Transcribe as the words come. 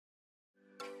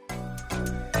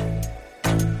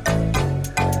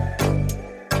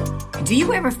Do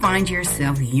you ever find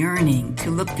yourself yearning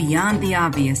to look beyond the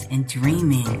obvious and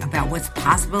dreaming about what's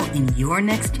possible in your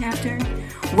next chapter?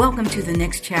 Welcome to the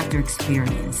Next Chapter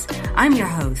Experience. I'm your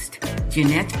host,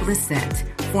 Jeanette Blissett,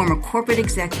 former corporate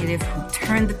executive who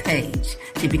turned the page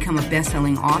to become a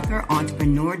best-selling author,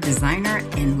 entrepreneur, designer,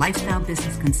 and lifestyle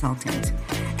business consultant.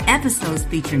 Episodes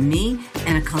feature me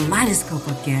and a kaleidoscope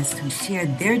of guests who share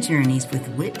their journeys with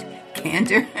wit,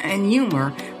 candor, and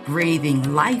humor,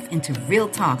 breathing life into real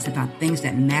talks about things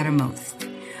that matter most.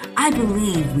 I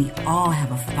believe we all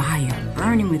have a fire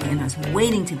burning within us,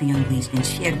 waiting to be unleashed and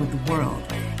shared with the world.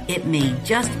 It may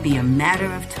just be a matter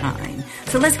of time.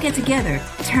 So let's get together,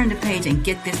 turn the page, and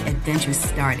get this adventure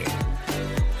started.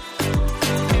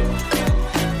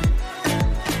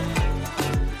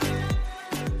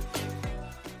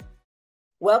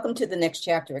 Welcome to the Next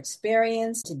Chapter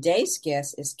Experience. Today's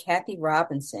guest is Kathy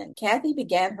Robinson. Kathy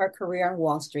began her career on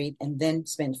Wall Street and then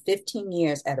spent 15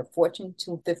 years at a Fortune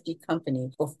 250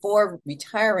 company before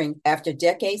retiring after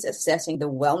decades assessing the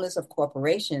wellness of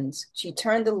corporations. She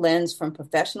turned the lens from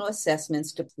professional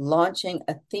assessments to launching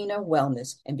Athena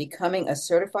Wellness and becoming a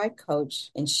certified coach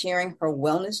and sharing her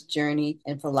wellness journey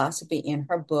and philosophy in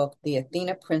her book, The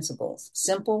Athena Principles,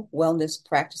 Simple Wellness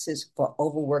Practices for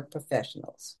Overworked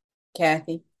Professionals.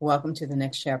 Kathy, welcome to the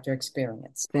Next Chapter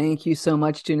Experience. Thank you so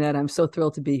much, Jeanette. I'm so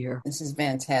thrilled to be here. This is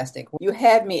fantastic. You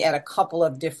had me at a couple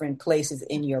of different places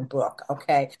in your book,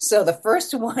 okay? So the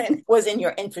first one was in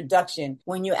your introduction,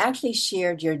 when you actually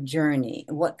shared your journey,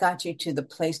 what got you to the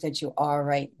place that you are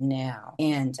right now,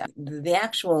 and the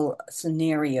actual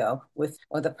scenario with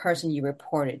or the person you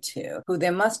reported to, who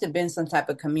there must have been some type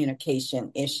of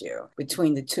communication issue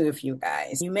between the two of you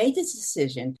guys. You made this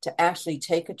decision to actually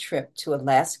take a trip to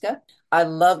Alaska. I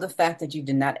love the fact that you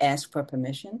did not ask for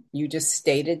permission. You just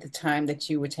stated the time that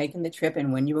you were taking the trip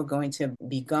and when you were going to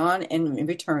be gone and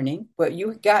returning. But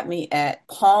you got me at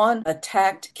Pawn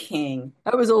Attacked King.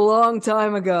 That was a long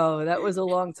time ago.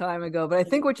 But I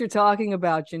think what you're talking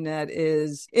about, Jeanette,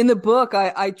 is in the book,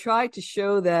 I tried to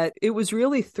show that it was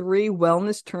really 3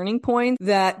 wellness turning points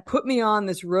that put me on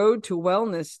this road to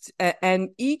wellness,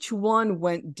 and each one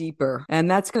went deeper. And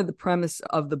that's kind of the premise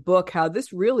of the book, how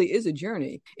this really is a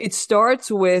journey. It starts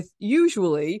with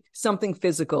usually something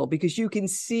physical because you can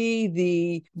see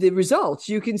the results.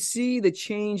 You can see the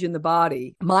change in the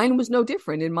body. Mine was no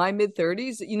different in my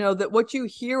mid-30s. You know, that what you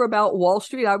hear about Wall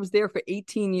Street, I was there for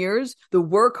 18 years. The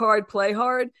work hard, play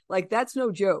hard, like that's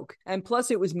no joke. And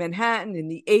plus it was Manhattan in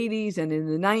the 80s and in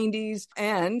the 90s.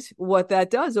 And what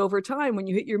that does over time, when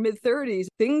you hit your mid-30s,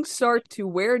 things start to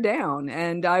wear down.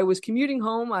 And I was commuting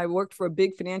home. I worked for a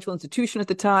big financial institution at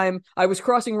the time. I was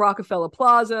crossing Rockefeller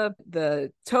Plaza.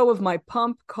 The toe of my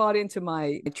pump caught into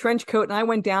my trench coat and I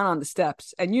went down on the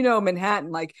steps. And you know,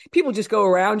 Manhattan, like people just go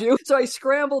around you. So I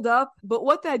scrambled up. But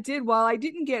what that did, while I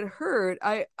didn't get hurt,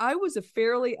 I was a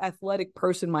fairly athletic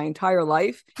person my entire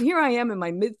life. And here I am in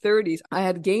my mid-30s. I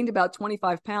had gained about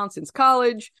 25 pounds since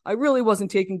college. I really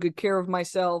wasn't taking good care of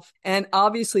myself. And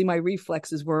obviously my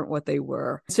reflexes weren't what they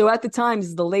were. So at the time, this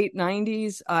is the late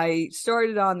 90s, I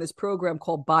started on this program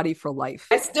called Body for Life.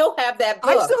 I still have that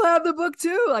book. I still have the book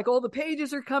too. Like all the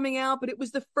pages are coming out, but it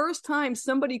was the first time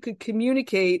somebody could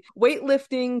communicate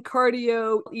weightlifting,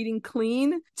 cardio, eating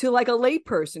clean to like a lay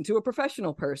person, to a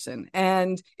professional person.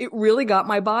 And it really got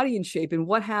my body in shape. And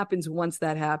what happens once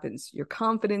that happens? Your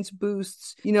confidence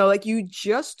boosts, you know, like you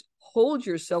just hold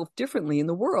yourself differently in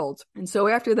the world. And so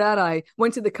after that, I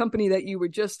went to the company that you were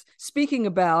just speaking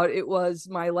about. It was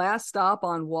my last stop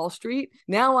on Wall Street.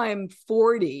 Now I'm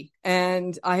 40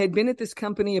 and I had been at this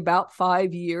company about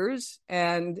 5 years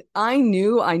and I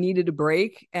knew I needed a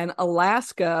break. And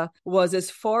Alaska was as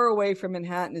far away from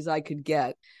Manhattan as I could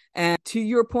get. And to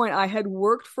your point, I had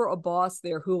worked for a boss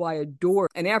there who I adored.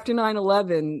 And after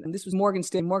 9/11, and this was Morgan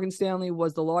Stanley. Morgan Stanley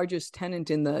was the largest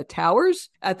tenant in the towers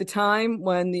at the time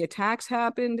when the attacks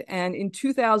happened. And in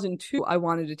 2002, I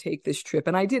wanted to take this trip.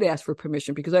 And I did ask for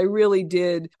permission because I really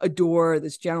did adore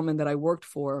this gentleman that I worked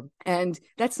for. And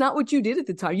that's not what you did at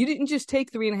the time. You didn't just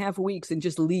take 3.5 weeks and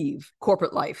just leave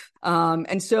corporate life.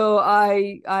 And so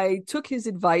I took his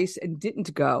advice and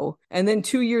didn't go. And then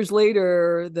 2 years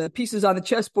later, the pieces on the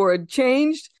chessboard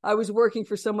changed. I was working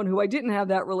for someone who I didn't have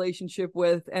that relationship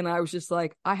with. And I was just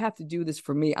like, I have to do this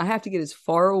for me. I have to get as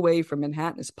far away from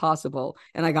Manhattan as possible.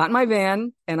 And I got in my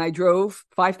van and I drove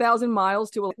 5,000 miles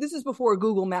to, this is before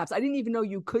Google Maps. I didn't even know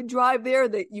you could drive there,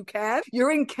 that you can.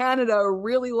 You're in Canada a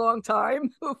really long time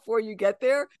before you get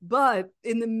there. But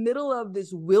in the middle of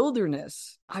this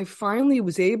wilderness, I finally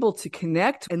was able to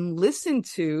connect and listen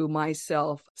to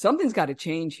myself. Something's got to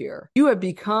change here. You have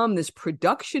become this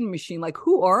production machine. Like,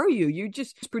 who are you? You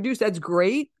just produce. That's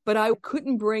great. but I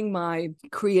couldn't bring my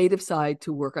creative side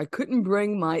to work. I couldn't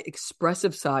bring my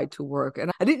expressive side to work.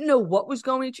 And I didn't know what was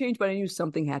going to change, but I knew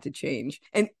something had to change.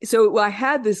 And so I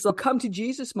had this come to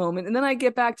Jesus moment. And then I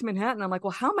get back to Manhattan. I'm like,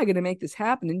 well, how am I going to make this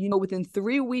happen? And, within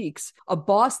 3 weeks, a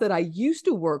boss that I used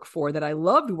to work for, that I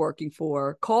loved working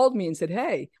for, called me and said,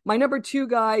 hey, my number 2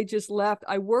 guy just left.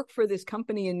 I work for this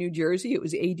company in New Jersey. It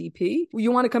was ADP.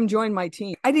 You want to come join my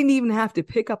team? I didn't even have to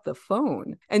pick up the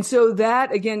phone. And so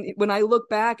that, again, when I look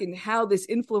back and how this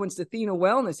influenced Athena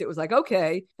Wellness, it was like,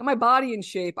 okay, got my body in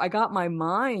shape. I got my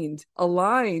mind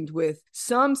aligned with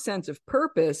some sense of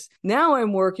purpose. Now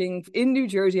I'm working in New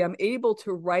Jersey. I'm able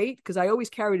to write because I always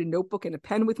carried a notebook and a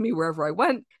pen with me wherever I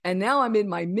went. And now I'm in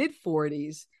my mid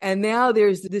 40s. And now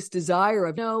there's this desire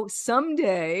of,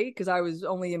 someday, because I was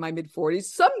only in my mid 40s,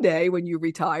 someday when you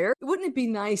retire, wouldn't it be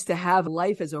nice to have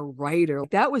life as a writer?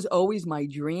 That was always my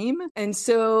dream. And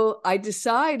so I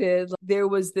decided there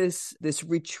was this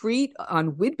retreat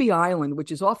on Whidbey Island,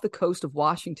 which is off the coast of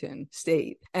Washington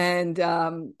State. And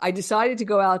I decided to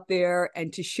go out there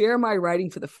and to share my writing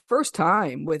for the first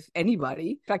time with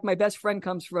anybody. In fact, my best friend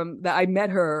comes from that. I met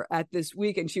her at this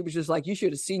week and she was just like, you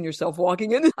should have seen yourself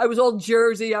walking in. I was all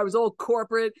Jersey. I was all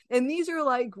corporate. And these are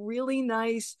like really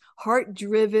nice,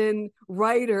 heart-driven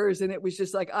writers. And it was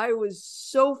just like, I was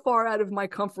so far out of my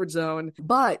comfort zone.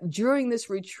 But during this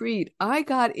retreat, I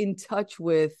got in touch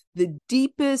with the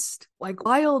deepest, like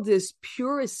wildest,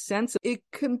 purest sense of it.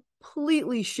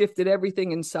 Completely shifted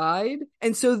everything inside.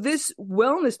 And so this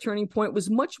wellness turning point was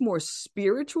much more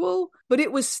spiritual, but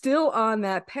it was still on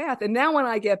that path. And now when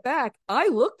I get back, I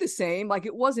look the same, like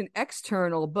it wasn't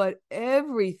external, but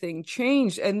everything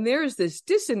changed. And there's this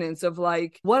dissonance of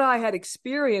like what I had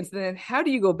experienced. And then how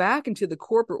do you go back into the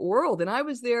corporate world? And I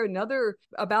was there another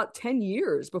about 10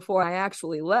 years before I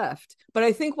actually left. But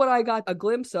I think what I got a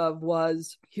glimpse of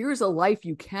was, here's a life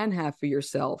you can have for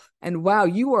yourself. And wow,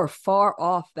 you are far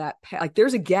off that path. Like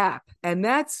there's a gap. And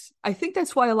I think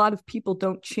that's why a lot of people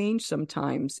don't change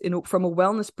sometimes from a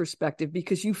wellness perspective,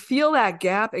 because you feel that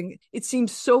gap and it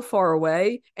seems so far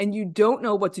away and you don't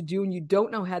know what to do and you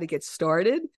don't know how to get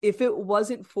started. If it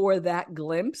wasn't for that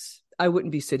glimpse, I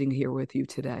wouldn't be sitting here with you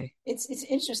today. It's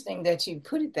interesting that you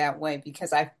put it that way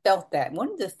because I felt that.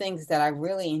 One of the things that I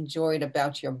really enjoyed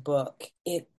about your book,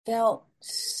 it felt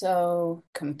so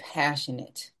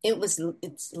compassionate.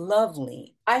 It's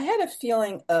lovely. I had a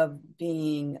feeling of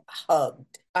being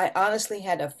hugged. I honestly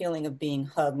had a feeling of being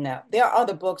hugged. Now, there are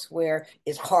other books where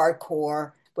it's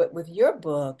hardcore, but with your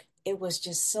book, it was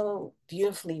just so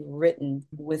beautifully written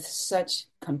with such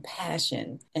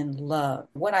compassion and love.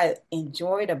 What I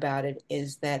enjoyed about it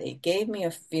is that it gave me a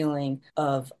feeling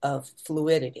of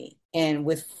fluidity. And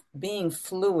with being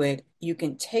fluid, you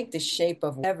can take the shape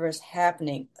of whatever's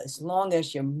happening as long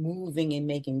as you're moving and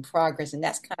making progress. And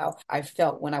that's kind of how I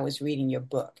felt when I was reading your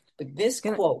book. But this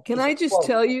quote. Can I just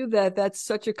tell you that that's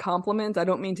such a compliment? I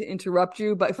don't mean to interrupt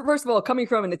you, but first of all, coming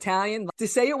from an Italian, to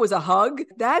say it was a hug,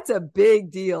 that's a big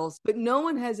deal. But no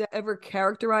one has ever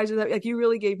characterized it that. Like, you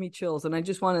really gave me chills. And I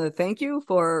just wanted to thank you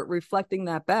for reflecting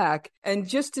that back. And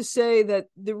just to say that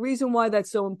the reason why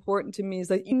that's so important to me is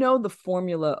that the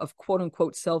formula of quote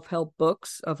unquote self-help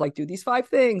books of like, do these 5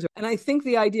 things. And I think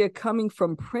the idea coming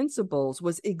from principles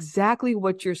was exactly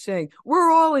what you're saying.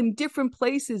 We're all in different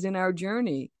places in our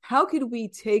journey. How could we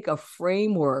take a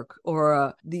framework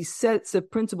or these sets of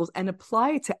principles and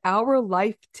apply it to our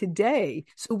life today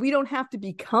so we don't have to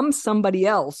become somebody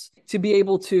else to be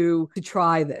able to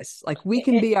try this? Like we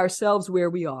can be ourselves where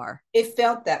we are. It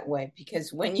felt that way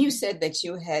because when you said that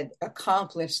you had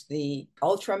accomplished the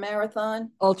ultra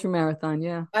marathon,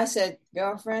 yeah. I said,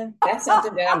 girlfriend, that's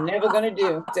something that I'm never going to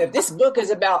do. So if this book is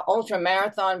about ultra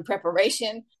marathon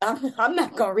preparation, I'm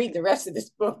not going to read the rest of this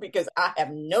book because I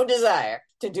have no desire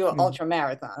to do an ultra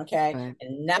marathon. Okay. Right.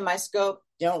 And not my scope.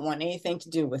 Don't want anything to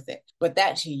do with it. But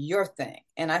that's your thing.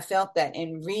 And I felt that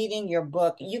in reading your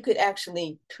book, you could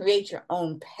actually create your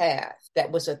own path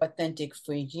that was authentic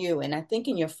for you. And I think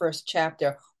in your first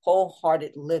chapter,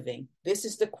 Wholehearted Living, this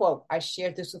is the quote. I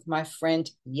shared this with my friend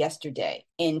yesterday.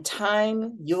 In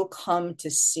time, you'll come to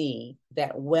see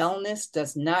that wellness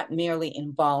does not merely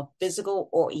involve physical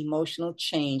or emotional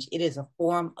change. It is a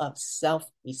form of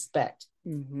self-respect.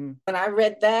 Mm-hmm. When I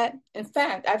read that, in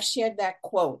fact, I've shared that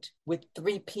quote with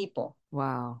 3 people.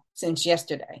 Wow. Since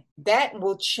yesterday. That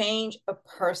will change a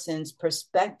person's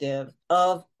perspective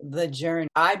of the journey,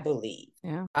 I believe.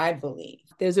 Yeah. I believe.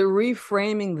 There's a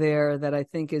reframing there that I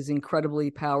think is incredibly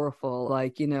powerful.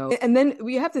 Like, and then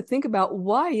we have to think about,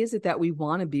 why is it that we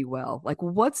want to be well? Like,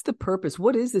 what's the purpose?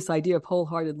 What is this idea of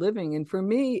wholehearted living? And for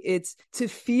me, it's to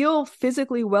feel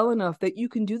physically well enough that you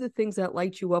can do the things that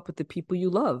light you up with the people you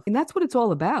love. And that's what it's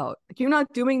all about. Like, you're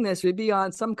not doing this to be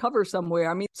on some cover somewhere.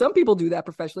 I mean, some people do that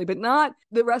professionally, but not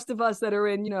the rest of us that are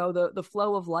in, the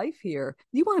flow of life here.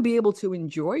 You want to be able to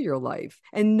enjoy your life,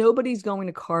 and nobody's going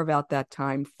to carve out that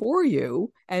time for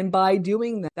you. And by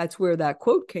doing that, that's where that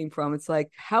quote came from. It's like,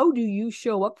 how do you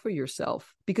show up for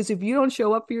yourself? Because if you don't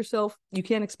show up for yourself, you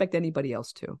can't expect anybody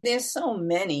else to. There's so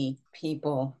many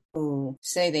people who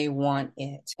say they want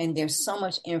it, and there's so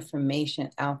much information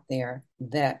out there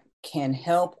that can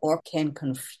help or can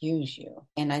confuse you.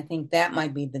 And I think that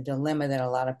might be the dilemma that a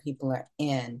lot of people are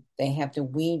in. They have to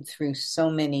weed through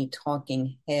so many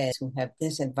talking heads who have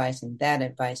this advice and that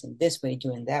advice and this way to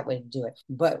do it and that way to do it.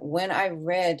 But when I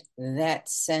read that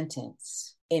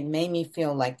sentence, it made me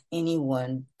feel like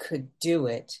anyone could do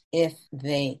it if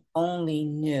they only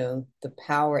knew the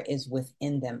power is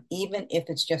within them, even if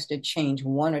it's just to change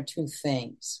 1 or 2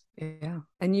 things. Yeah.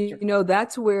 And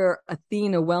that's where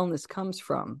Athena wellness comes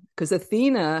from, because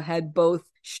Athena had both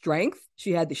strength.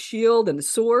 She had the shield and the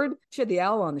sword. She had the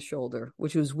owl on the shoulder,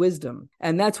 which was wisdom.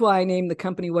 And that's why I named the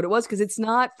company what it was, because it's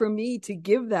not for me to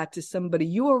give that to somebody.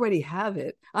 You already have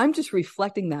it. I'm just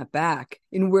reflecting that back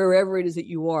in wherever it is that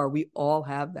you are. We all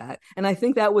have that. And I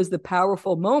think that was the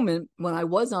powerful moment when I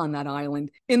was on that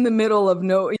island in the middle of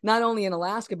not only in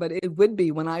Alaska, but it would be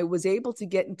when I was able to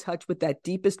get in touch with that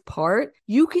deepest part.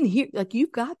 You can hear, like,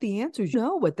 you've got the answers. You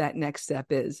know what that next step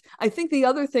is. I think the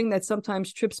other thing that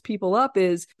sometimes trips people up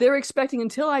is they're expecting,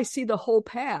 until I see the whole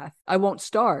path, I won't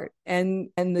start. And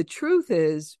the truth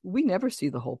is, we never see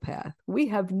the whole path. We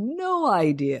have no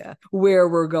idea where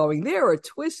we're going. There are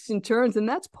twists and turns, and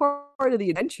that's part of the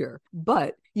adventure.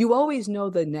 But you always know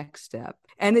the next step.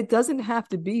 And it doesn't have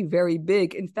to be very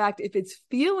big. In fact, if it's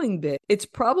feeling big, it's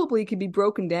probably can be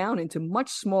broken down into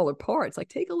much smaller parts. Like,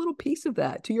 take a little piece of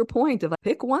that, to your point of, like,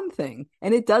 pick one thing.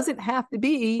 And it doesn't have to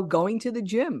be going to the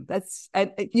gym.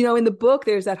 In the book,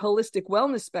 there's that holistic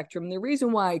wellness spectrum. And the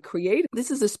reason why I created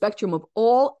this is a spectrum of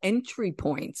all entry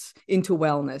points into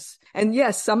wellness. And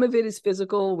yes, some of it is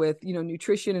physical with,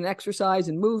 nutrition and exercise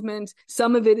and movement.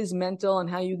 Some of it is mental and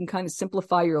how you can kind of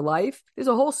simplify your life. There's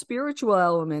a whole spiritual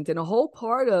element and a whole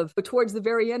part of, but towards the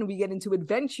very end, we get into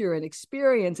adventure and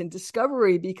experience and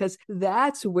discovery, because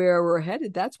that's where we're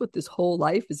headed. That's what this whole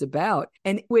life is about.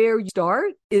 And where you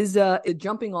start is a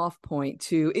jumping off point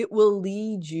to, it will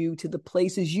lead you to the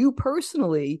places you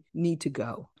personally need to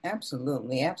go.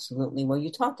 Absolutely. Absolutely. Well,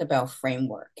 you talked about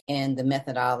framework and the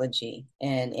methodology,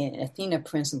 and in Athena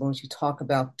principles, you talk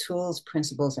about tools,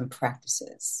 principles, and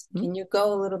practices. Can you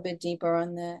go a little bit deeper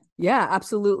on that? Yeah,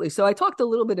 absolutely. So I talked a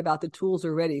little bit about the tools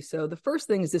already. So the first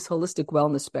thing is this holistic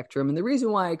wellness spectrum. And the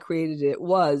reason why I created it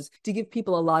was to give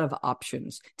people a lot of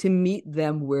options to meet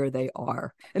them where they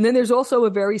are. And then there's also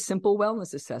a very simple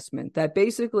wellness assessment that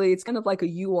basically it's kind of like a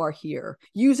you are here,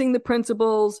 using the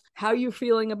principles, how you're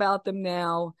feeling about them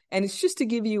now. And it's just to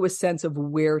give you a sense of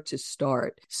where to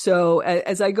start. So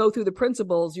as I go through the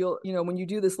principles, when you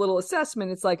do this little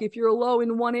assessment, it's like, if you're low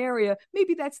in one area,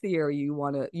 maybe that's the area you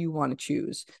want to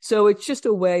choose. So it's just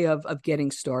a way of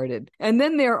getting started. And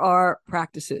then there are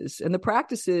practices, and the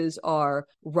practices are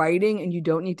writing, and you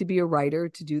don't need to be a writer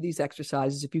to do these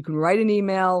exercises. If you can write an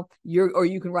email, or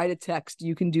you can write a text,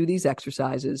 you can do these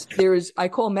exercises. I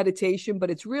call meditation, but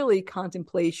it's really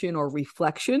contemplation or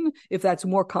reflection, if that's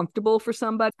more comfortable for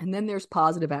somebody. And then there's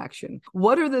positive action.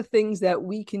 What are the things that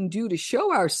we can do to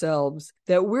show ourselves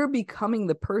that we're becoming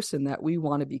the person that we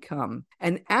want to become?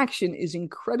 And action is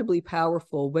incredibly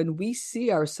powerful. When we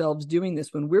see ourselves doing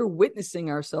this, when we're witnessing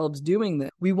ourselves doing this,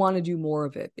 we want to do more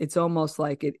of it. It's almost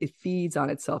like it feeds on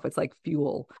itself. It's like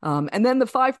fuel. And then the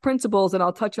 5 principles, and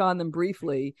I'll touch on them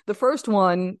briefly. The first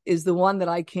one is the one that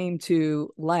I came to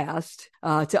last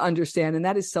to understand, and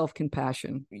that is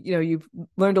self-compassion. You've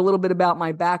learned a little bit about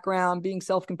my background. Being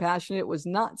self-compassionate was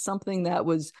not something that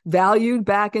was valued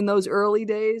back in those early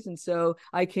days. And so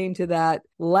I came to that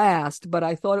last, but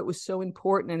I thought it was so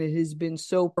important, and it has been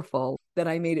so powerful that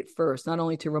I made it first, not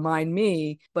only to remind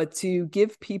me, but to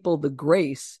give people the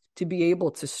grace to be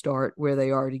able to start where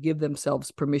they are, to give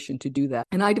themselves permission to do that.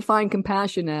 And I define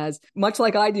compassion as much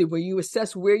like I did, where you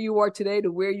assess where you are today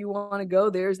to where you want to go.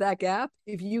 There's that gap.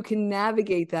 If you can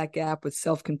navigate that gap with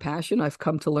self-compassion, I've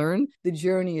come to learn the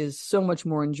journey is so much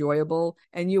more enjoyable,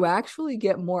 and you actually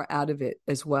get more out of it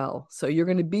as well. So you're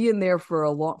going to be in there for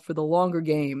the longer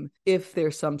game if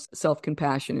there's some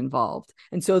self-compassion involved.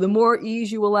 And so the more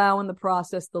ease you allow in the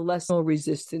process, the less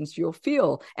resistance you'll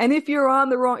feel. And if you're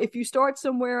if you start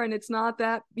somewhere and it's not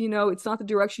that, it's not the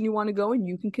direction you want to go in,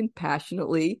 you can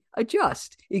compassionately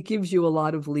adjust. It gives you a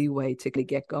lot of leeway to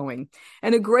get going.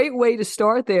 And a great way to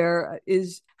start there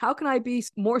is, how can I be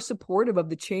more supportive of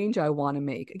the change I want to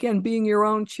make? Again, being your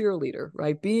own cheerleader,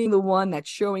 right? Being the one that's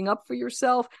showing up for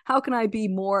yourself. How can I be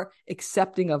more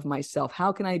accepting of myself?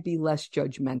 How can I be less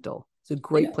judgmental? It's a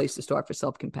great place to start for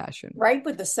self-compassion. Right,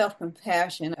 with the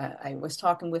self-compassion, I was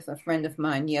talking with a friend of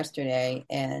mine yesterday,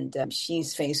 and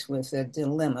she's faced with a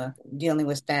dilemma dealing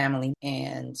with family,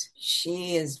 and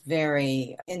she is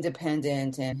very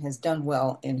independent and has done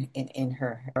well in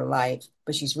her life,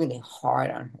 but she's really hard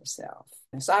on herself.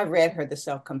 So I read her the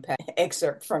self-compassion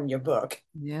excerpt from your book.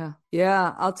 Yeah.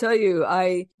 I'll tell you,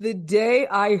 the day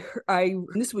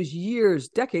this was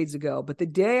decades ago, but the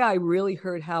day I really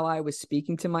heard how I was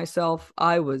speaking to myself,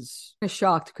 I was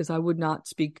shocked because I would not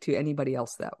speak to anybody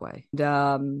else that way.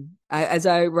 And as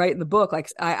I write in the book, like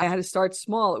I had to start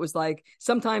small. It was like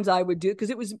sometimes I would do, because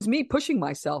it was me pushing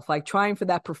myself, like trying for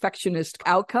that perfectionist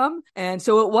outcome. And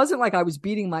so it wasn't like I was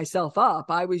beating myself up.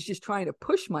 I was just trying to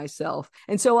push myself.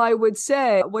 And so I would say,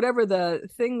 whatever the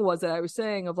thing was that I was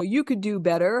saying of, well, you could do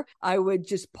better, I would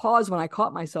just pause when I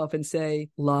caught myself and say,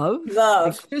 love.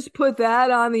 Like, just put that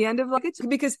on the end of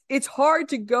because it's hard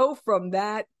to go from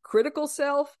that critical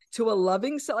self to a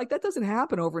loving self. Like, that doesn't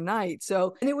happen overnight.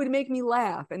 So, and it would make me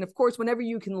laugh. And of course, whenever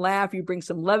you can laugh, you bring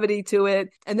some levity to it.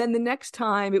 And then the next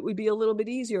time it would be a little bit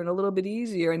easier and a little bit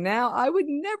easier. And now I would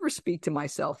never speak to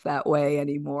myself that way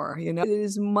anymore. It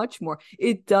is much more,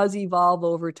 it does evolve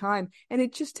over time, and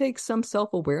it just takes some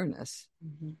self-awareness.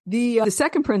 Mm-hmm. The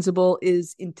second principle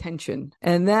is intention.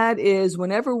 And that is,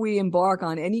 whenever we embark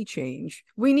on any change,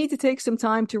 we need to take some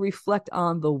time to reflect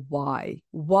on the why.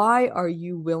 Why are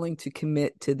you willing to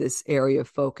commit to this area of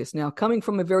focus? Now, coming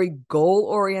from a very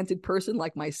goal-oriented person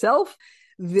like myself,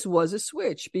 this was a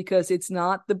switch, because it's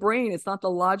not the brain, it's not the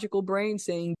logical brain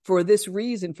saying for this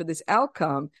reason, for this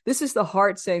outcome. This is the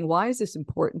heart saying, why is this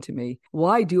important to me?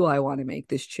 Why do I want to make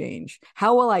this change?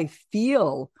 How will I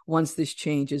feel once this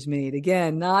change is made?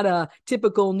 Again, not a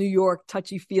typical New York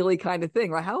touchy-feely kind of thing,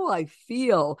 right? How will I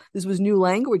feel? This was new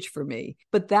language for me,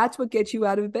 but that's what gets you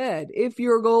out of bed. If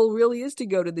your goal really is to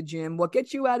go to the gym, what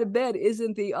gets you out of bed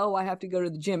isn't I have to go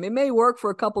to the gym. It may work for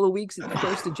a couple of weeks at the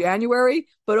 1st of January,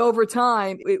 but over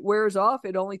time, it wears off.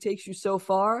 It only takes you so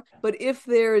far. But if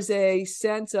there's a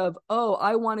sense of,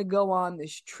 I want to go on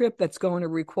this trip that's going to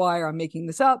require, I'm making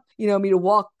this up, me to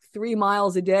walk 3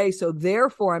 miles a day. So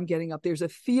therefore I'm getting up. There's a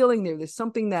feeling there. There's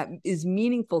something that is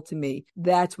meaningful to me.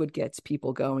 That's what gets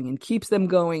people going and keeps them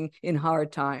going in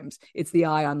hard times. It's the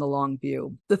eye on the long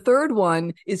view. The third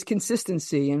one is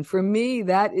consistency. And for me,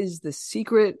 that is the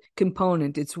secret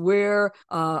component. It's where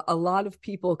a lot of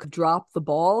people could drop the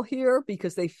ball here,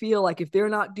 because they feel like if they're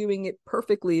not doing it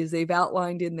perfectly as they've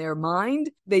outlined in their mind,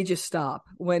 they just stop.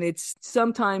 When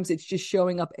sometimes it's just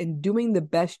showing up and doing the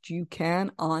best you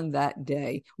can on that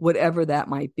day, whatever that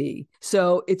might be.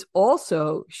 So it's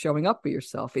also showing up for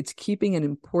yourself. It's keeping an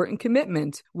important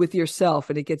commitment with yourself.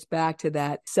 And it gets back to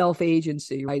that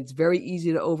self-agency, right? It's very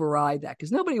easy to override that,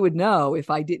 because nobody would know if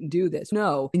I didn't do this.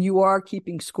 No. And you are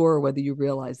keeping score whether you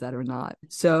realize that or not.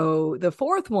 So the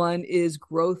fourth one is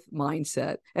growth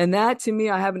mindset. And that, to me,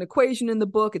 I have an equation in the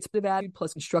book. It's attitude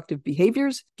plus constructive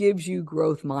behaviors gives you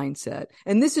growth mindset.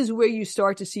 And this is where you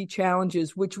start to see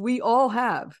challenges, which we all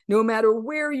have. No matter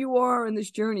where you are in this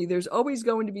journey, there's always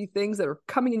going to be things that are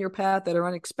coming in your path that are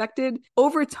unexpected.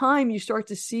 Over time, you start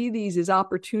to see these as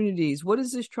opportunities. What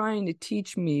is this trying to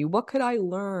teach me? What could I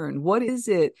learn? What is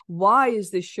it? Why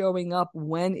is this showing up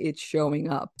when it's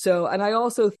showing up? So, and I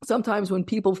also, sometimes when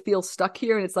people feel stuck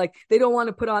here and it's like, they don't want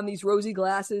to put on these rosy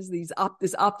glasses,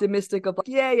 this optimistic of like,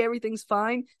 yay, everything's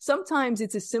fine. Sometimes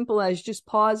it's as simple as just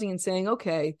pausing and saying,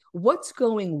 okay, what's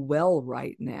going well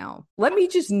right now? Let me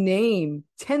just name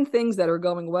 10 things that are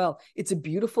going well. It's a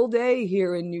beautiful day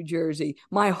here in New Jersey.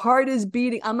 My heart is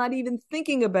beating. I'm not even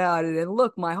thinking about it. And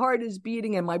look, my heart is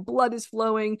beating and my blood is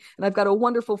flowing and I've got a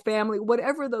wonderful family.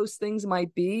 Whatever those things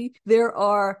might be, there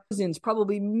are thousands,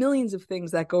 probably millions of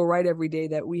things that go right every day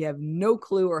that we have no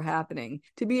clue are happening.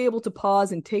 To be able to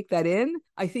pause and take that in,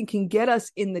 I think can get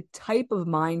us in the type of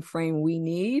mind frame we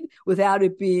need without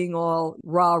it being all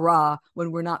rah-rah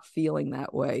when we're not feeling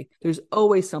that way. There's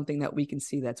always something that we can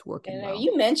see that's working And well.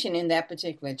 you mentioned in that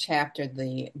particular chapter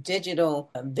the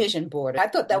digital vision board. I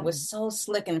thought that was so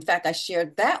slick. In fact, I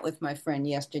shared that with my friend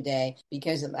yesterday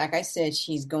because, like I said,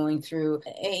 she's going through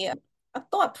a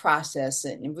thought process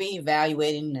and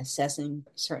reevaluating and assessing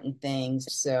certain things.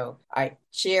 So I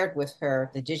shared with her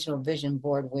the digital vision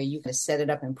board where you can set it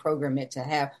up and program it to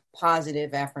have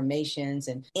positive affirmations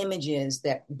and images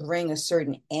that bring a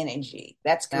certain energy.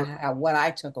 That's kind of what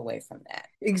I took away from that.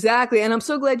 Exactly. And I'm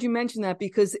so glad you mentioned that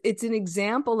because it's an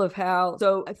example of how,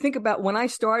 so I think about when I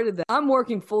started that, I'm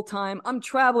working full time. I'm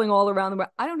traveling all around the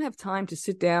world. I don't have time to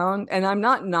sit down, and I'm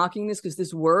not knocking this because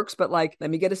this works, but like, let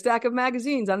me get a stack of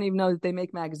magazines. I don't even know that they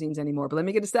make magazines anymore, but let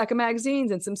me get a stack of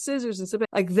magazines and some scissors and stuff.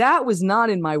 Like that was not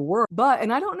in my work,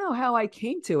 and I don't know how I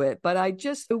came to it, but I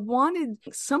wanted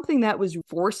something that was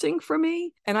forcing for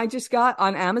me. And I just got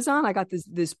on Amazon, I got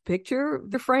this picture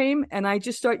frame, and I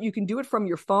just you can do it from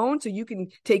your phone. So you can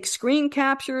take screen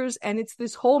captures, and it's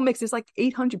this whole mix. There's like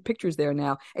 800 pictures there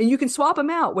now, and you can swap them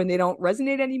out when they don't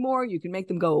resonate anymore. You can make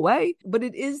them go away, but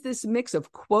it is this mix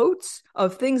of quotes,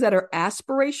 of things that are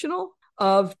aspirational,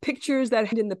 of pictures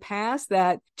that in the past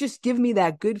that just give me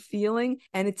that good feeling.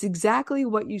 And it's exactly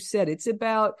what you said. It's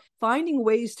about finding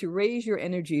ways to raise your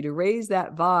energy, to raise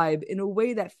that vibe in a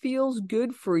way that feels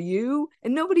good for you.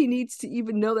 And nobody needs to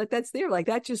even know that that's there. Like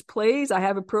that just plays. I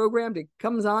have a program that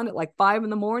comes on at like 5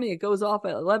 a.m. It goes off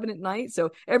at 11 at night.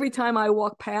 So every time I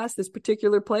walk past this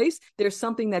particular place, there's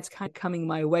something that's kind of coming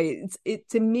my way.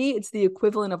 To me, it's the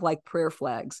equivalent of like prayer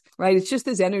flags, right? It's just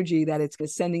this energy that it's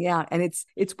sending out. And it's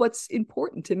what's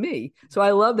important to me. So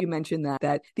I love that you mentioned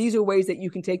that these are ways that you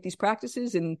can take these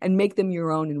practices and make them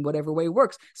your own in whatever way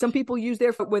works. Some people use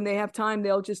when they have time,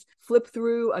 they'll just flip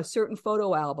through a certain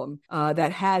photo album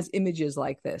that has images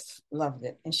like this. Loved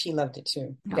it. And she loved it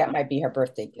too. That might be her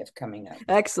birthday gift coming up.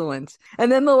 Excellent.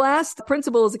 And then the last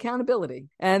principle is accountability.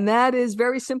 And that is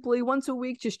very simply once a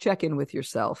week, just check in with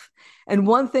yourself. And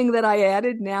one thing that I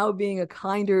added, now being a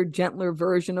kinder, gentler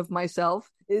version of myself,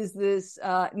 is this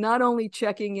not only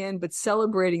checking in, but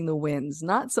celebrating the wins.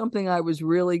 Not something I was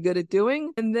really good at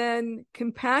doing. And then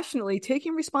compassionately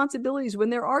taking responsibilities when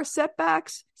there are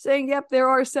setbacks, saying, yep, there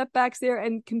are setbacks there,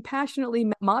 and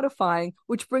compassionately modifying,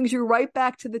 which brings you right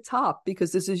back to the top,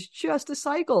 because this is just a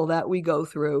cycle that we go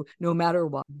through no matter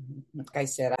what. Like I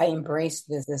said, I embraced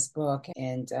this book,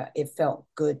 and it felt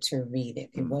good to read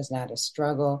it. It was not a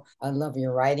struggle. I love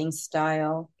your writing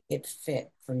style. It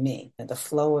fit for me, the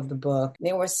flow of the book.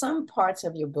 There were some parts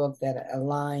of your book that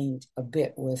aligned a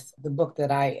bit with the book that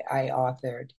I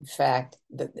authored. In fact,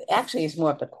 actually it's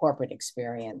more of the corporate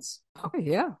experience. Oh,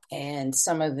 yeah. And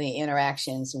some of the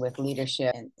interactions with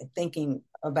leadership and thinking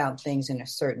about things in a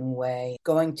certain way,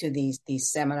 going to these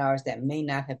seminars that may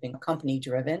not have been company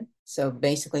driven. So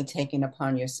basically taking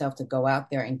upon yourself to go out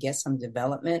there and get some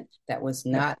development that was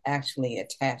not actually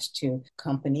attached to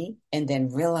company, and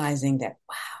then realizing that,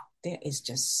 wow, there is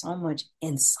just so much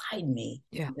inside me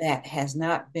that has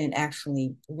not been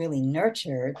actually really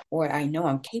nurtured, or I know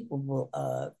I'm capable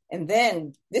of. And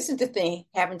then this is the thing,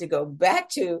 having to go back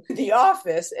to the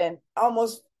office and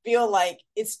almost feel like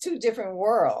it's two different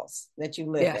worlds that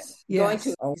you live in. Going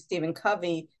to a Stephen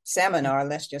Covey seminar,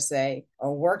 let's just say,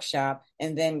 or workshop,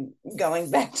 and then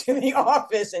going back to the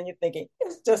office, and you're thinking,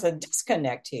 it's just a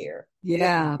disconnect here.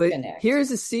 Yeah, but here's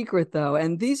a secret though,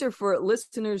 and these are for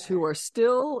listeners who are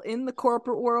still in the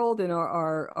corporate world and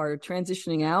are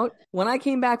transitioning out. When I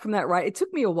came back from that it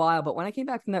took me a while, but when I came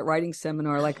back from that writing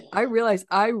seminar, like I realized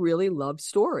I really loved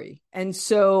story. And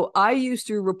so I used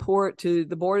to report to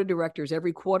the board of directors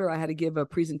every quarter. I had to give a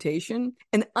presentation,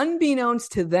 and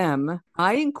unbeknownst to them,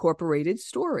 I incorporated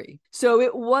story. So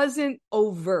it wasn't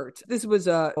overt. This was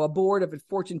a board of a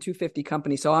Fortune 250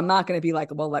 company. So I'm not going to be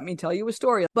like, well, let me tell you a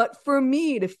story. But for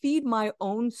me to feed my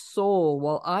own soul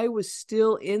while I was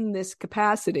still in this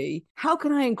capacity, how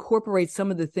can I incorporate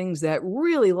some of the things that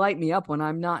really light me up when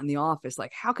I'm not in the office?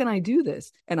 Like, how can I do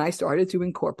this? And I started to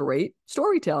incorporate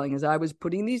storytelling as I was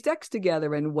putting these decks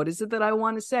together. And what is it that I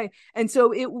want to say? And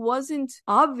so it wasn't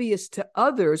obvious to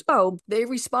others. Oh, they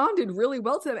responded really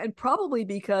well to them. And probably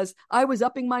because I was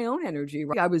upping upping my own energy.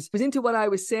 Right? I was into what I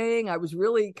was saying. I was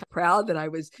really proud that I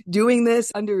was doing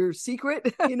this under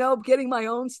secret, getting my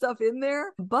own stuff in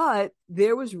there. But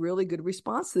there was really good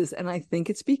response to this. And I think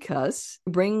it's because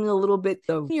bringing a little bit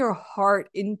of your heart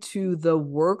into the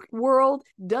work world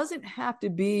doesn't have to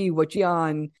be what you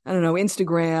on, I don't know,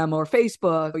 Instagram or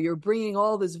Facebook, or you're bringing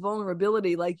all this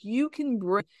vulnerability. Like, you can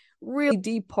bring really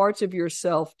deep parts of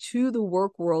yourself to the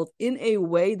work world in a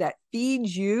way that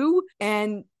feeds you,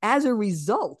 and as a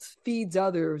result feeds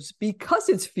others, because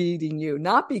it's feeding you,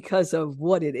 not because of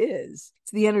what it is.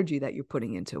 It's the energy that you're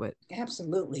putting into it.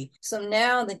 Absolutely. So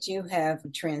now that you have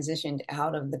transitioned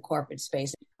out of the corporate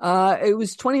space, it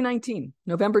was 2019,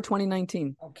 November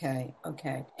 2019. Okay.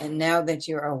 And now that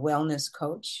you're a wellness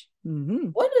coach,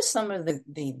 what are some of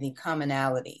the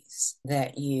commonalities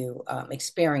that you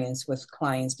experience with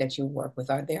clients that you work with?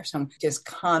 Are there some just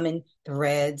common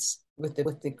threads with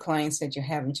the clients that you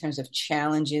have in terms of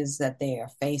challenges that they are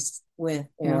faced with,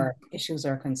 or issues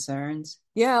or concerns?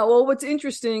 Yeah, well, what's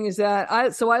interesting is that I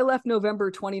left November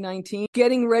 2019,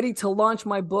 getting ready to launch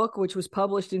my book, which was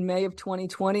published in May of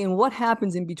 2020. And what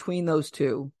happens in between those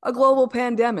two? A global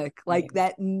pandemic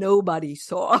that nobody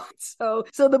saw. So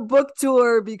the book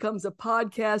tour becomes a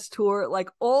podcast tour. Like,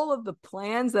 all of the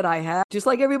plans that I had, just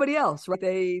like everybody else, right?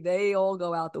 They all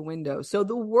go out the window. So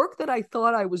the work that I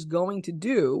thought I was going to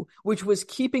do, which was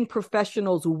keeping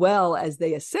professionals well as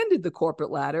they ascended the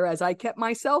corporate ladder, as I kept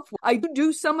myself, I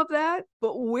do some of that.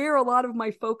 But where a lot of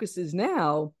my focus is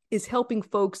now is helping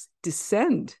folks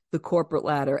descend the corporate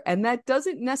ladder. And that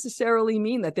doesn't necessarily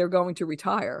mean that they're going to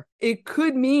retire. It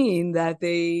could mean that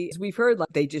as we've heard, like,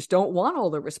 they just don't want all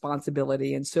the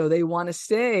responsibility. And so they want to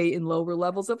stay in lower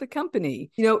levels of the company,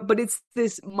 but it's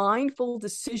this mindful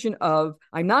decision of,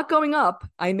 I'm not going up.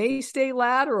 I may stay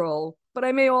lateral, but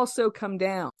I may also come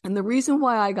down. And the reason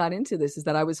why I got into this is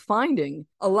that I was finding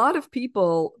a lot of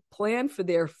people plan for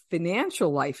their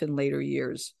financial life in later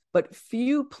years, but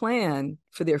few plan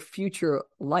for their future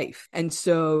life. And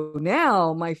so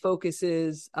now my focus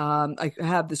is, I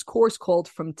have this course called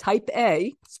From Type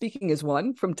A, speaking as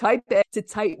one, From Type A to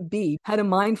Type B, how to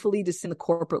mindfully descend the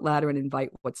corporate ladder and invite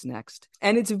what's next.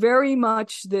 And it's very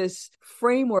much this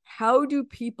framework. How do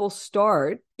people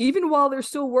start, even while they're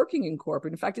still working in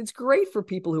corporate? In fact, it's great for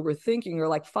people who are thinking, or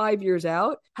like 5 years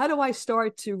out, how do I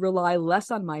start to rely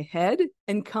less on my head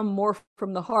and come more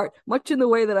from the heart? Much in the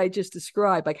way that I just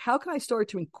described, like, how can I start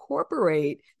to incorporate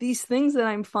these things that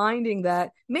I'm finding that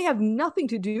may have nothing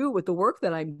to do with the work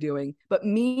that I'm doing, but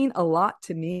mean a lot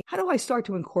to me? How do I start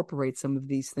to incorporate some of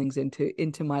these things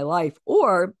into my life?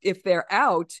 Or if they're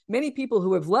out, many people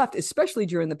who have left, especially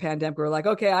during the pandemic, are like,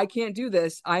 okay, I can't do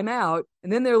this, I'm out.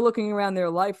 And then they're looking around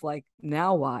their life like,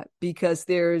 now what? Because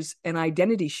there's an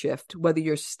identity shift. Whether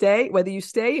you stay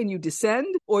and you descend,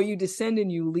 or you descend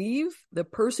and you leave, the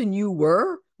person you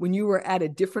were when you were at a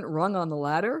different rung on the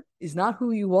ladder is not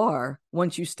who you are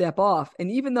once you step off.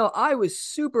 And even though I was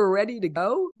super ready to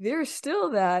go, there's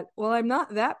still that, well, I'm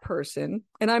not that person,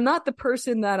 and I'm not the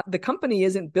person that the company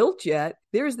isn't built yet.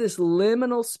 There's this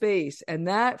liminal space, and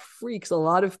that freaks a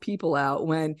lot of people out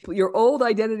when your old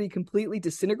identity completely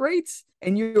disintegrates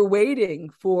and you're waiting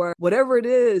for whatever it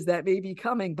is that may be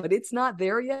coming, but it's not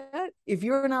there yet. If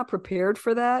you're not prepared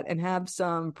for that and have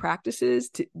some practices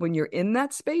when you're in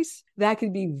that space, that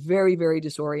can be very, very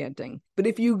disorienting. But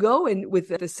if you go in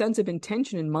with a sense of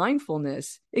intention and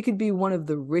mindfulness, it could be one of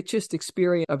the richest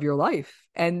experiences of your life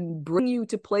and bring you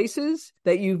to places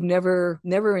that you've never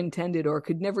intended or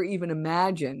could never even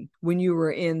imagine when you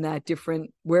were wearing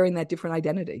that different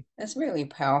identity. That's really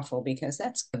powerful, because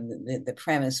that's the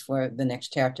premise for the Next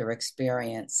Chapter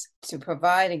experience, to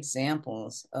provide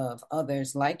examples of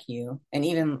others like you, and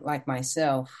even like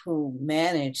myself, who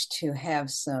managed to have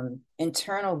some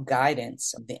internal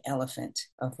guidance of the elephant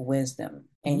of wisdom.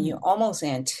 And you almost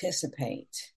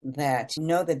anticipate that,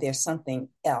 that there's something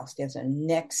else. There's a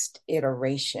next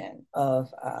iteration of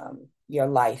your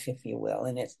life, if you will.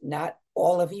 And it's not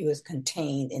all of you is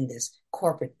contained in this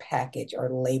corporate package or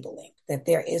labeling, that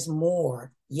there is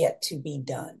more yet to be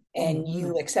done. And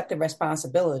you accept the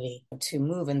responsibility to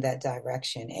move in that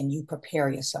direction, and you prepare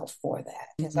yourself for that.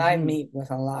 Because I meet with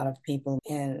a lot of people,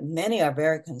 and many are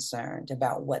very concerned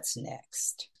about what's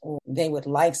next. Or they would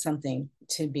like something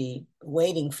to be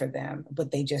waiting for them,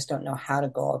 but they just don't know how to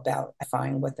go about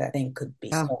finding what that thing could be.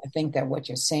 So I think that what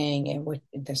you're saying and what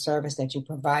the service that you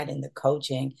provide in the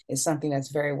coaching is something that's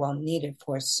very well needed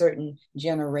for a certain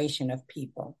generation of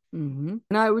people. And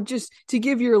I would just, to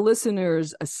give your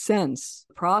listeners a sense,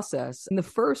 process. And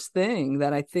the first thing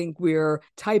that I think we're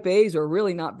type A's are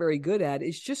really not very good at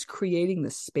is just creating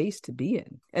the space to be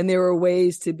in. And there are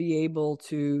ways to be able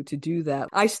to do that.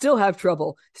 I still have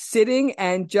trouble sitting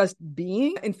and just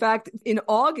being. In fact, in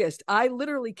August, I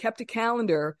literally kept a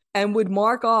calendar and would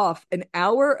mark off an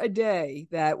hour a day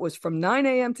that was from 9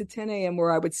 a.m. to 10 a.m.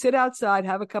 where I would sit outside,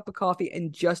 have a cup of coffee,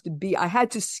 and just be. I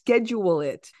had to schedule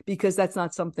it because that's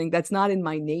not something that's not in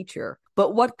my nature.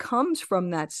 But what comes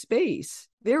from that space,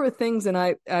 there are things, and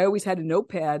I always had a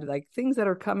notepad, like things that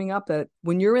are coming up that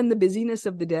when you're in the busyness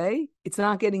of the day, it's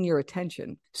not getting your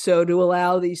attention. So to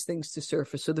allow these things to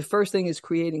surface. So the first thing is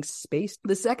creating space.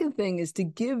 The second thing is to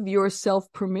give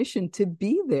yourself permission to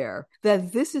be there,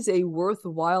 that this is a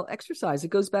worthwhile exercise. It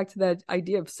goes back to that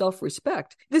idea of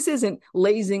self-respect. This isn't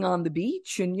lazing on the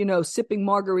beach and, sipping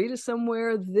margarita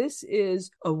somewhere. This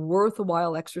is a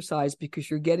worthwhile exercise because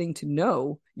you're getting to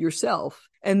know yourself.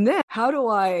 And then how do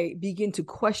I begin to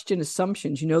question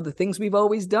assumptions? The things we've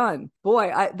always done.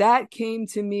 Boy, that came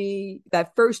to me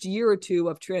that first year or two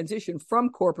of transition from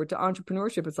corporate to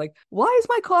entrepreneurship. It's like, why is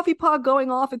my coffee pot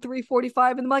going off at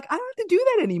 3:45? And I'm like, I don't have to do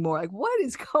that anymore. Like, what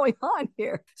is going on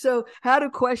here? So how to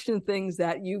question things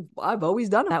that I've always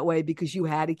done that way because you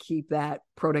had to keep that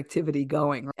productivity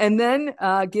going. And then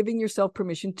giving yourself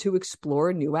permission to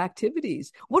explore new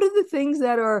activities. What are the things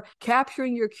that are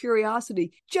capturing your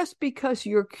curiosity just because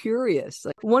you're curious?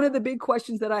 Like, one of the big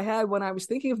questions that I had when I was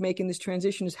thinking of making this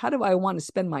transition is, how do I want to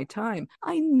spend my time?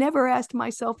 I never asked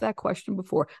myself that question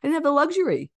before. I didn't have the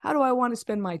luxury. How do I want to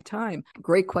spend my time?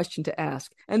 Great question to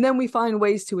ask. And then we find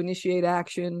ways to initiate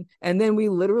action. And then we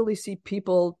literally see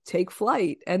people take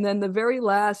flight. And then the very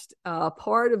last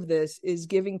part of this is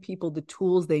giving people the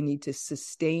tools they need to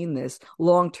sustain this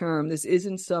long term. This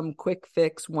isn't some quick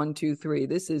fix, 1, 2, 3.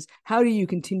 This is, how do you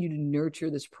continue to nurture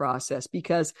this process?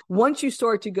 Because once you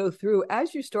start to go through,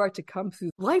 as you start to come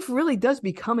through, life really does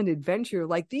become an adventure.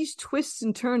 Like, these twists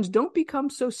and turns don't become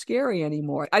so scary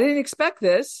anymore. I didn't expect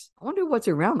this. I wonder what's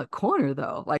around the corner,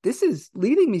 though. Like, this is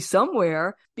leading me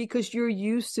somewhere, because you're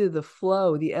used to the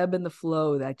flow, the ebb and the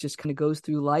flow that just kind of goes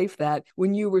through life, that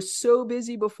when you were so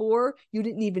busy before, you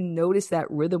didn't even notice that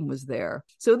rhythm was there.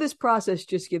 So this process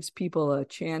just gives people a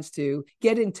chance to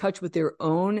get in touch with their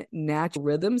own natural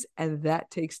rhythms. And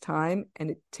that takes time,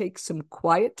 and it takes some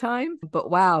quiet time. But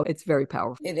wow, it's very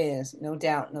powerful. It is, no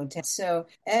doubt, no doubt. So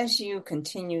as you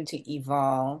continue to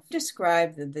evolve,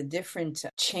 describe the different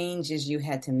changes you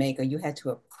had to make, or you had to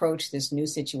approach this new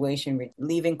situation,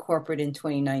 leaving corporate in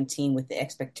 2019 with the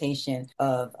expectation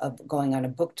of going on a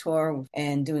book tour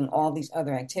and doing all these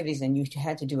other activities. And you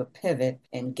had to do a pivot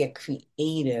and get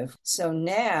creative. So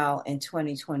now in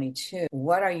 2022,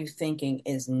 what are you thinking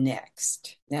is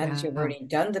next? Now that you've already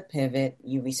done the pivot,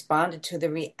 you responded to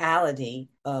the reality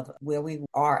of where we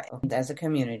are as a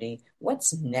community.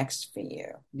 What's next for you?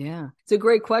 Yeah, it's a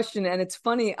great question. And it's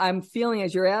funny, I'm feeling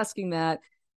as you're asking that,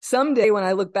 someday when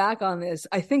I look back on this,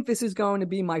 I think this is going to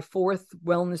be my fourth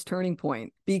wellness turning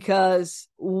point, because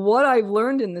what I've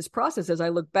learned in this process as I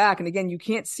look back, and again, you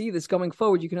can't see this going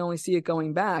forward, you can only see it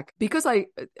going back. Because I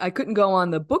couldn't go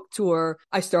on the book tour,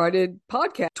 I started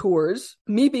podcast tours,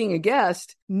 me being a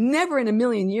guest, never in a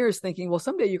million years thinking, well,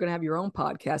 someday you're going to have your own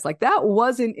podcast. Like, that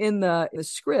wasn't in the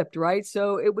script, right?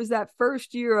 So it was that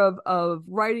first year of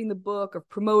writing the book, of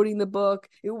promoting the book.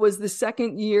 It was the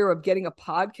second year of getting a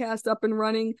podcast up and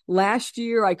running. Last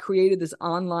year, I created this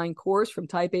online course from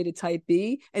type A to type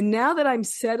B. And now that I'm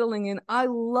settling in, I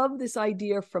love this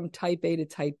idea from type A to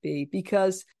type B,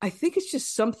 because I think it's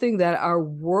just something that our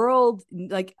world,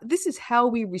 like, this is how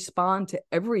we respond to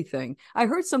everything. I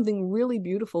heard something really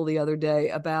beautiful the other day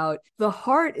about the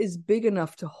heart is big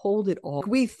enough to hold it all.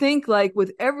 We think, like,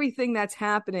 with everything that's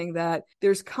happening, that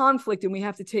there's conflict and we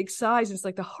have to take sides. And it's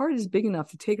like, the heart is big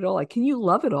enough to take it all. Like, can you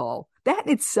love it all? That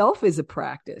in itself is a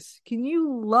practice. Can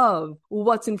you love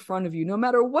what's in front of you, no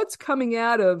matter what's coming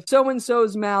out of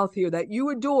so-and-so's mouth here that you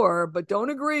adore but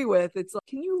don't agree with? It's like,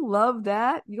 can you love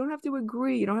that? You don't have to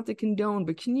agree. You don't have to condone,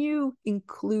 but can you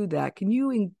include that? Can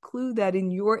you include that in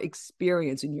your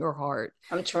experience, in your heart?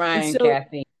 I'm trying,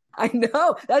 Kathy. I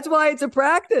know. That's why it's a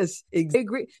practice. I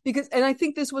agree. And I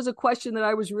think this was a question that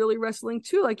I was really wrestling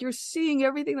too. Like, you're seeing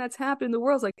everything that's happened in the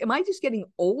world. It's like, am I just getting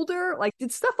older? Like,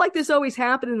 did stuff like this always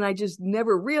happen and I just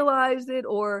never realized it?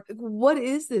 Or what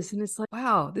is this? And it's like,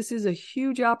 wow, this is a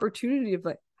huge opportunity of,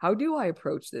 like, how do I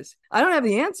approach this? I don't have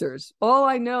the answers. All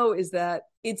I know is that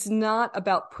it's not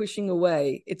about pushing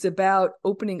away. It's about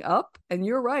opening up. And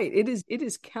you're right. It is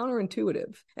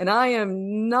counterintuitive. And I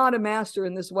am not a master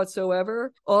in this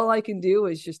whatsoever. All I can do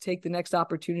is just take the next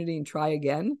opportunity and try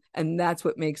again. And that's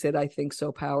what makes it, I think,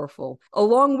 so powerful. A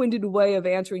long-winded way of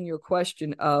answering your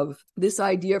question of this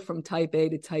idea from type A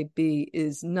to type B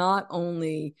is not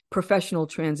only professional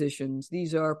transitions.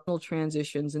 These are personal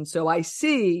transitions. And so I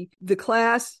see the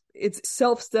class, it's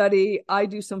self-study. I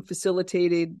do some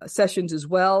facilitated sessions as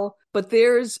well. But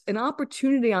there's an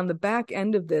opportunity on the back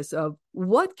end of this of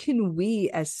what can we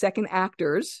as second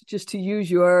actors, just to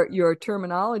use your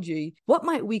terminology, what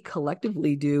might we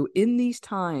collectively do in these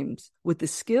times with the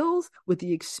skills, with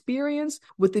the experience,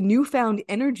 with the newfound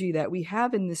energy that we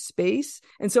have in this space?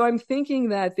 And so I'm thinking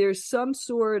that there's some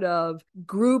sort of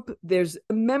group, there's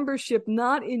a membership,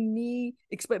 not in me,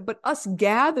 but us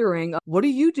gathering. What are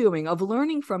you doing? Of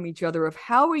learning from each other, of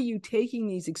how are you taking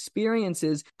these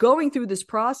experiences, going through this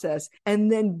process,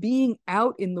 and then being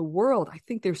out in the world. I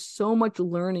think there's so much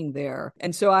learning there.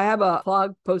 And so I have a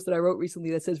blog post that I wrote recently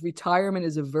that says retirement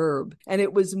is a verb. And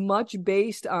it was much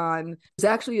based on, it's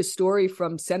actually a story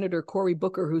from Senator Cory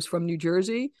Booker, who's from New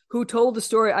Jersey, who told the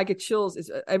story. I get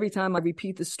chills every time I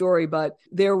repeat the story, but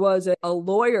there was a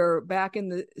lawyer back in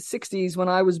the 60s when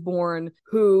I was born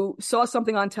who saw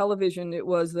something on television. It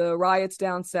was the riots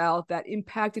down south that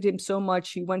impacted him so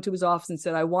much. He went to his office and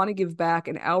said, I want to give back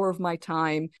an hour of my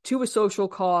time to a social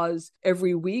cause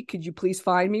every week. Could you please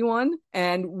find me one?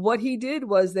 And what he did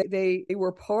was that they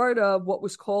were part of what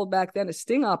was called back then a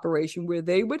sting operation, where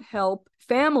they would help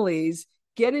families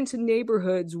get into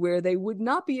neighborhoods where they would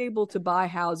not be able to buy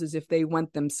houses if they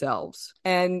went themselves.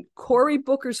 And Cory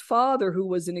Booker's father, who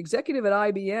was an executive at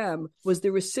IBM, was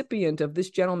the recipient of this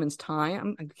gentleman's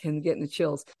time. I can get in the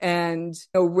chills. And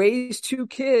raised two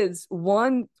kids.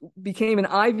 One became an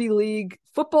Ivy League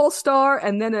football star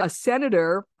and then a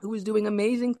senator who was doing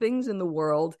amazing things in the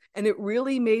world. And it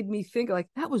really made me think, like,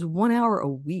 that was 1 hour a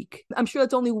week. I'm sure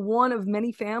that's only one of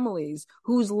many families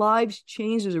whose lives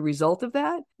changed as a result of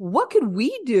that. What could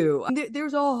we do?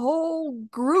 There's a whole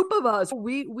group of us.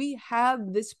 We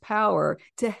have this power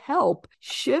to help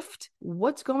shift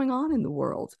what's going on in the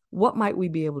world. What might we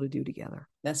be able to do together?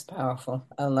 That's powerful.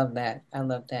 I love that. I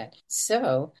love that.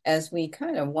 So as we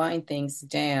kind of wind things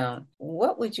down,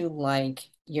 what would you like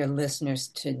your listeners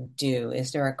to do?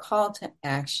 Is there a call to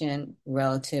action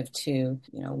relative to,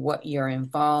 what you're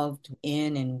involved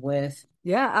in and with?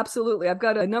 Yeah, absolutely. I've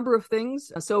got a number of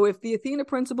things. So if the Athena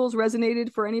principles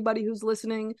resonated for anybody who's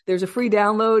listening, there's a free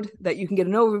download that you can get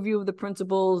an overview of the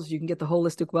principles. You can get the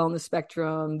holistic wellness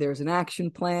spectrum. There's an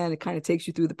action plan. It kind of takes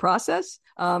you through the process.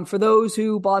 For those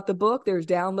who bought the book, there's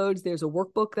downloads. There's a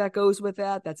workbook that goes with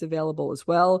that. That's available as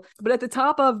well. But at the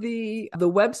top of the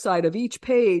website of each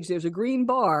page, there's a green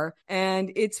bar,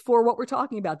 and it's for what we're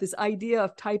talking about, this idea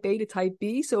of type A to type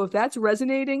B. So if that's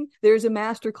resonating, there's a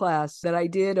masterclass that I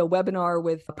did, a webinar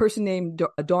with a person named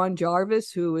Dawn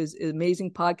Jarvis, who is an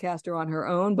amazing podcaster on her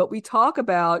own. But we talk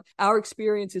about our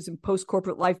experiences in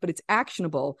post-corporate life, but it's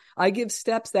actionable. I give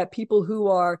steps that people who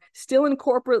are still in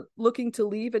corporate looking to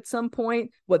leave at some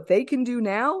point, what they can do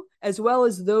now, as well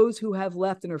as those who have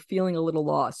left and are feeling a little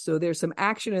lost. So there's some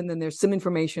action, and then there's some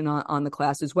information on the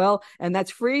class as well. And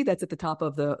that's free. That's at the top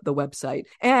of the website.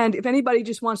 And if anybody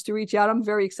just wants to reach out, I'm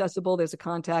very accessible. There's a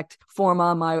contact form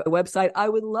on my website. I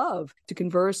would love to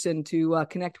converse and to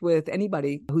connect with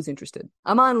anybody who's interested.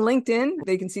 I'm on LinkedIn.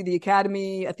 They can see the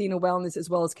Academy, Athena Wellness, as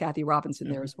well as Kathy Robinson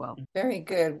there as well. Very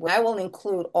good. Well, I will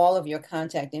include all of your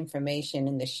contact information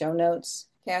in the show notes.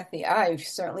 Kathy, I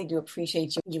certainly do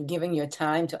appreciate you giving your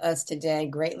time to us today.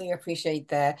 Greatly appreciate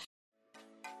that.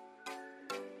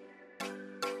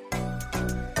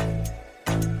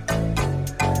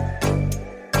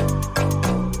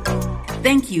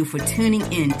 Thank you for tuning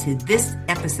in to this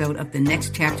episode of the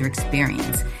Next Chapter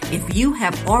Experience. If you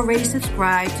have already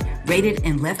subscribed, rated,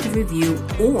 and left a review,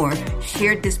 or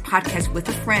shared this podcast with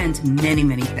a friend, many,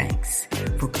 many thanks.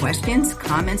 For questions,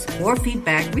 comments, or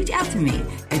feedback, reach out to me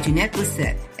at Jeanette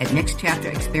Lissette at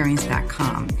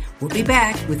nextchapterexperience.com. We'll be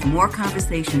back with more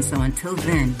conversations, so until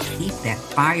then, keep that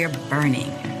fire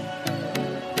burning.